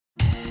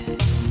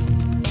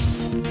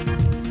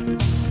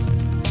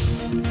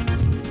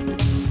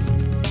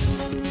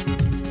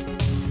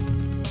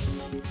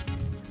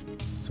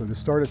to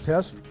start a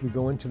test, we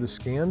go into the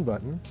Scan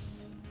button.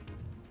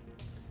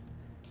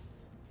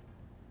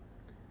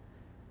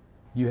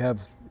 You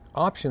have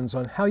options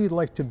on how you'd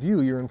like to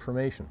view your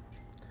information.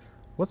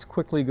 Let's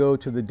quickly go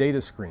to the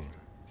data screen.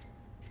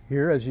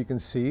 Here, as you can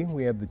see,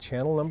 we have the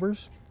channel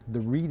numbers, the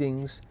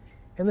readings,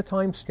 and the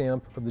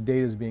timestamp of the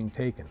data is being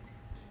taken.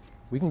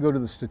 We can go to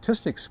the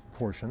statistics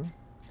portion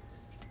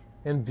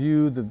and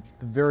view the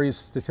various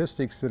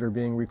statistics that are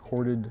being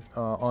recorded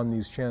on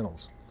these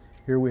channels.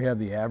 Here we have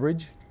the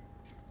average,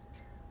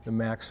 the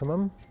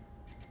maximum,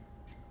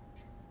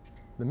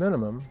 the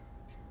minimum,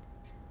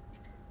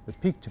 the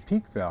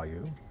peak-to-peak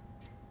value,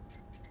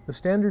 the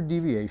standard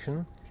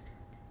deviation,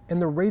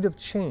 and the rate of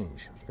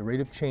change. The rate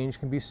of change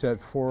can be set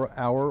for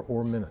hour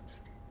or minute.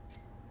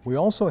 We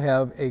also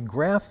have a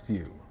graph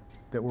view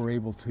that we're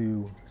able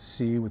to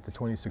see with the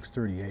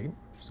 2638.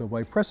 So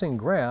by pressing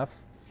graph,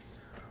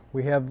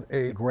 we have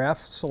a graph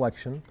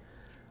selection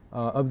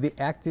of the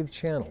active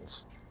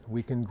channels.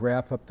 We can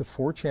graph up to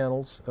 4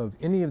 channels of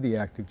any of the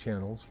active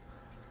channels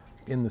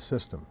in the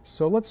system.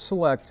 So let's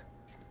select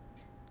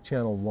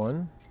channel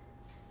 1,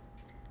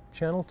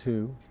 channel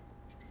 2,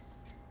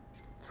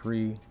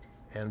 3,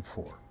 and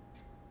 4.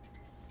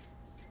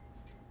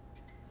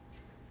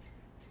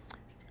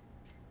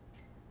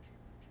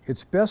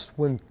 It's best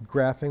when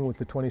graphing with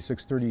the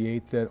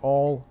 2638 that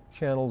all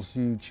channels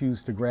you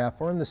choose to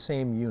graph are in the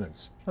same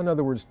units. In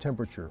other words,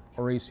 temperature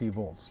or AC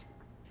volts.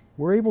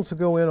 We're able to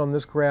go in on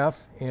this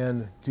graph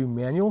and do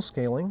manual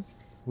scaling.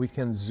 We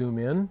can zoom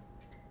in,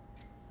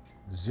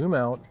 zoom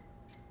out,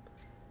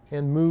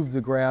 and move the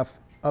graph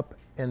up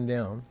and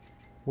down.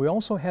 We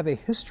also have a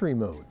history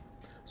mode.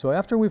 So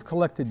after we've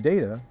collected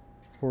data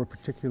for a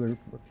particular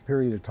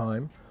period of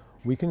time,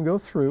 we can go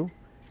through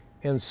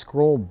and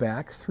scroll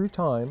back through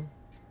time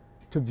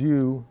to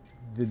view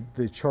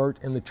the chart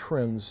and the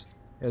trends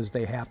as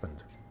they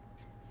happened.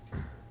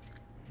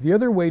 The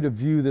other way to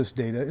view this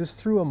data is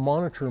through a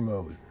monitor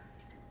mode,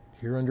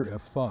 here under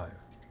F5.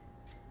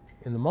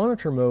 In the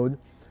monitor mode,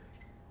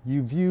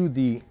 you view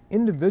the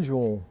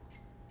individual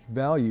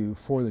value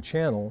for the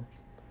channel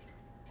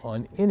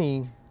on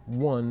any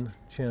one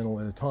channel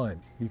at a time.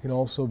 You can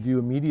also view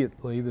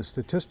immediately the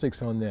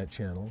statistics on that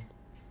channel,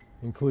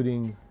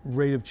 including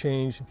rate of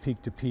change,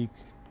 peak to peak,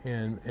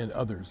 and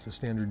others, the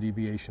standard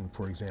deviation,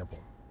 for example.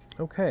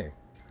 Okay,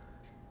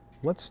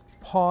 let's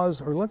pause,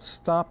 or let's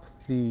stop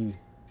the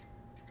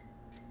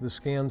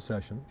scan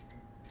session,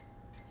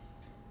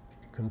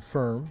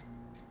 confirm.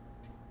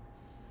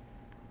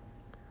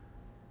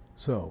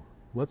 So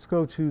let's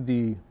go to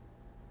the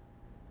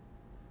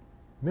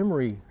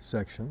memory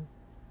section.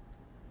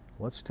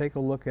 Let's take a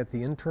look at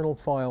the internal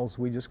files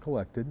we just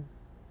collected.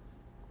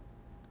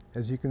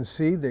 As you can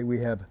see, we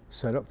have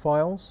setup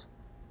files,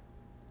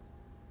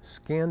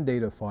 scan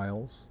data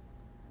files,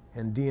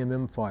 and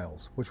DMM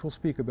files, which we'll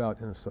speak about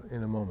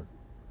in a moment.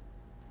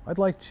 I'd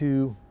like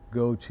to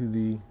go to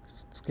the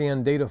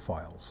scan data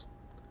files.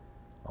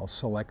 I'll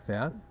select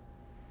that.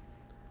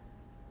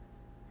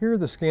 Here are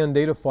the scan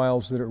data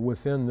files that are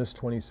within this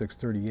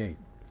 2638.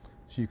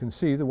 So you can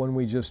see the one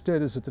we just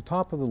did is at the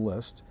top of the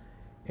list,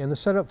 and the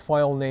setup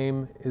file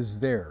name is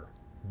there,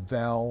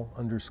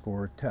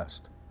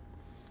 val_test.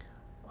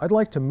 I'd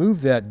like to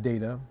move that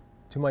data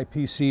to my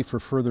PC for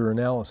further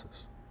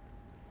analysis.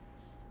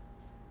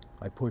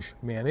 I push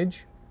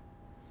Manage,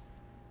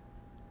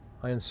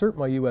 I insert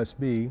my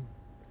USB,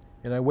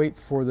 and I wait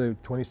for the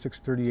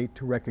 2638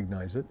 to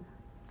recognize it.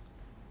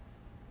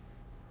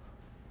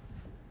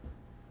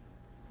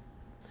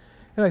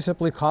 And I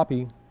simply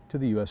copy to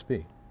the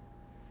USB.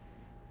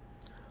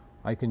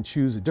 I can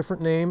choose a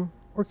different name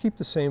or keep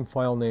the same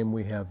file name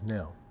we have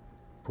now.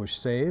 Push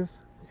Save,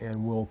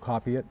 and we'll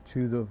copy it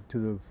to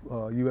the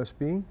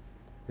USB.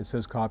 It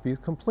says copy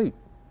complete.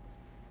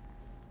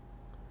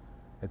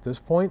 At this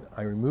point,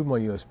 I remove my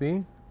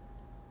USB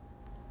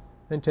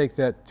and take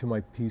that to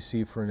my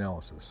PC for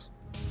analysis.